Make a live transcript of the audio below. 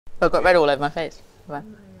I've got red all over my face.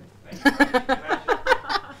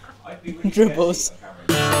 Dribbles.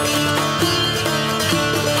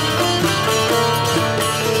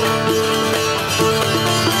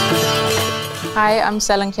 Hi, I'm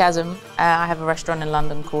Selin Kiazim. I have a restaurant in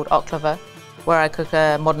London called Roccbox, where I cook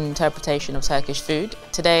a modern interpretation of Turkish food.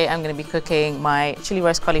 Today I'm going to be cooking my chili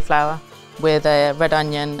roast cauliflower with a red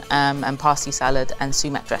onion and parsley salad and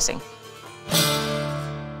sumac dressing.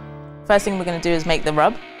 First thing we're going to do is make the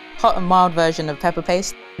rub. Hot and mild version of pepper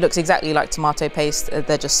paste. Looks exactly like tomato paste.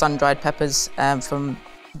 They're just sun-dried peppers from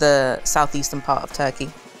the southeastern part of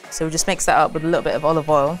Turkey. So we just mix that up with a little bit of olive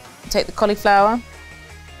oil. Take the cauliflower,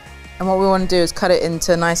 and what we want to do is cut it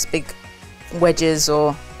into nice big wedges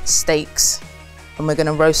or steaks, and we're going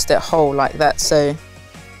to roast it whole like that, so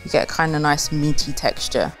you get a kind of nice meaty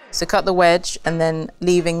texture. So cut the wedge and then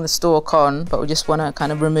leaving the stalk on, but we just want to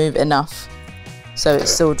kind of remove enough so it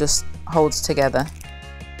still just holds together.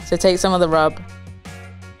 So take some of the rub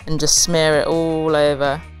and just smear it all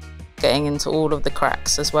over, getting into all of the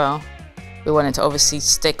cracks as well. We want it to obviously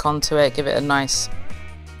stick onto it, give it a nice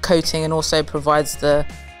coating, and also provides the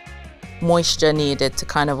moisture needed to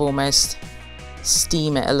kind of almost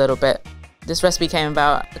steam it a little bit. This recipe came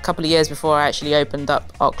about a couple of years before I actually opened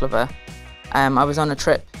up Roccbox. I was on a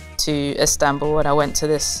trip to Istanbul and I went to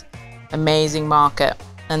this amazing market,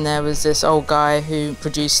 and there was this old guy who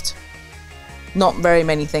produced not very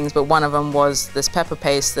many things, but one of them was this pepper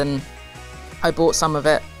paste, and I bought some of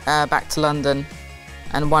it back to London,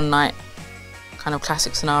 and one night, kind of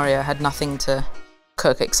classic scenario, I had nothing to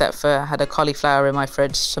cook except for I had a cauliflower in my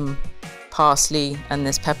fridge, some parsley and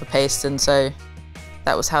this pepper paste, and so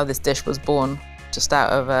that was how this dish was born, just out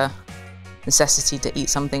of a necessity to eat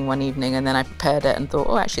something one evening. And then I prepared it and thought,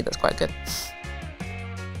 oh, actually that's quite good.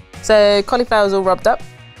 So cauliflower's all rubbed up.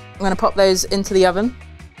 I'm going to pop those into the oven.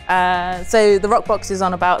 So the Roccbox is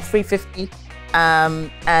on about 350,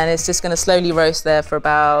 and it's just going to slowly roast there for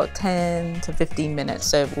about 10 to 15 minutes.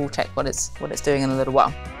 So we'll check what it's doing in a little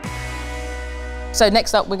while. So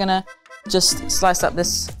next up, we're going to just slice up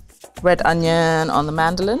this red onion on the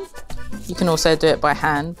mandolin. You can also do it by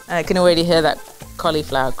hand. I can already hear that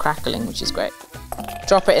cauliflower crackling, which is great.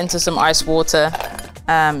 Drop it into some ice water,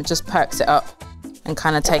 just perks it up and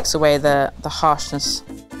kind of takes away the harshness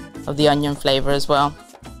of the onion flavour as well.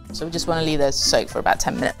 So we just want to leave those to soak for about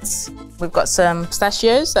 10 minutes. We've got some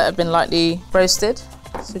pistachios that have been lightly roasted,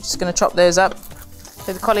 so we're just going to chop those up.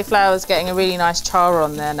 So the cauliflower is getting a really nice char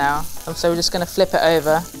on there now, and so we're just going to flip it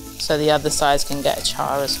over so the other sides can get a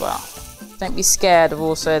char as well. Don't be scared of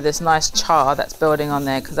also this nice char that's building on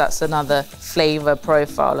there, because that's another flavour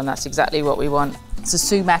profile, and that's exactly what we want. It's a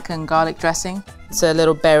sumac and garlic dressing. It's a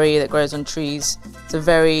little berry that grows on trees. It's a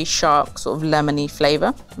very sharp, sort of lemony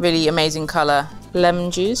flavour. Really amazing colour.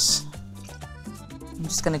 Lemon juice. I'm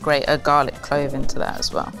just going to grate a garlic clove into that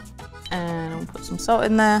as well. And I'll put some salt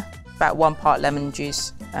in there. About 1 part lemon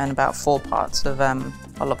juice and about 4 parts of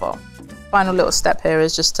olive oil. Final little step here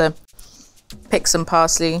is just to pick some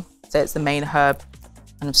parsley. So it's the main herb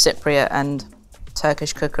kind of Cypriot and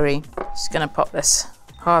Turkish cookery. Just going to pop this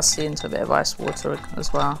parsley into a bit of ice water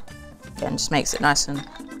as well. Again, just makes it nice and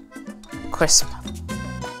crisp.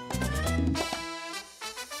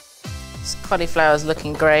 This cauliflower is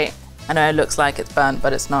looking great. I know it looks like it's burnt,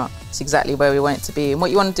 but it's not. It's exactly where we want it to be. And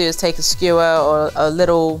what you want to do is take a skewer or a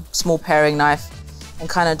little small paring knife and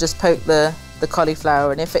kind of just poke the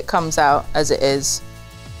cauliflower, and if it comes out as it is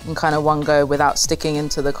in kind of one go without sticking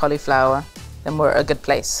into the cauliflower, then we're at a good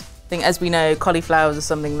place. I think, as we know, cauliflowers are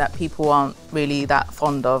something that people aren't really that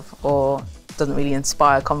fond of, or doesn't really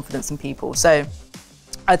inspire confidence in people. So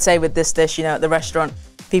I'd say with this dish, you know, at the restaurant,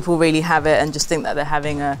 people really have it and just think that they're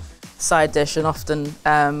having a side dish, and often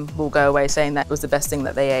will go away saying that was the best thing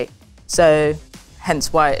that they ate. So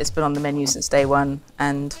hence why it's been on the menu since day one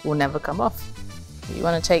and will never come off. You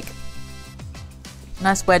want to take a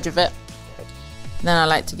nice wedge of it. Then I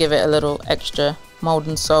like to give it a little extra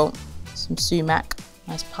Maldon salt, some sumac,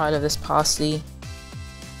 nice pile of this parsley,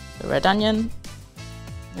 the red onion.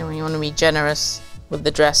 And when you want to be generous with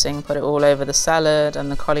the dressing, put it all over the salad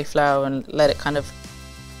and the cauliflower and let it kind of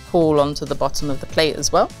pool onto the bottom of the plate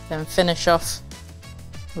as well. Then finish off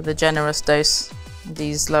with a generous dose of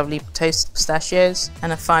these lovely toasted pistachios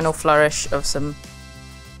and a final flourish of some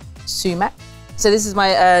sumac. So this is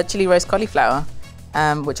my chili roast cauliflower,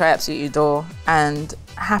 which I absolutely adore, and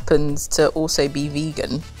happens to also be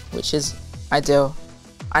vegan, which is ideal.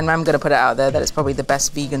 And I'm going to put it out there that it's probably the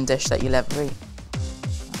best vegan dish that you'll ever eat.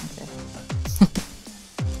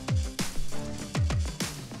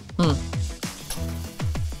 Okay.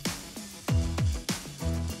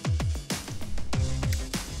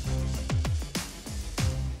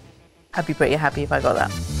 I'd be pretty happy if I got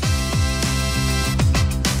that.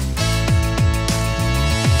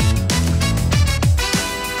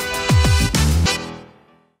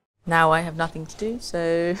 Now I have nothing to do,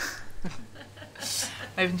 so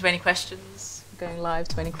open to any questions. Going live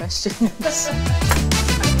to any questions.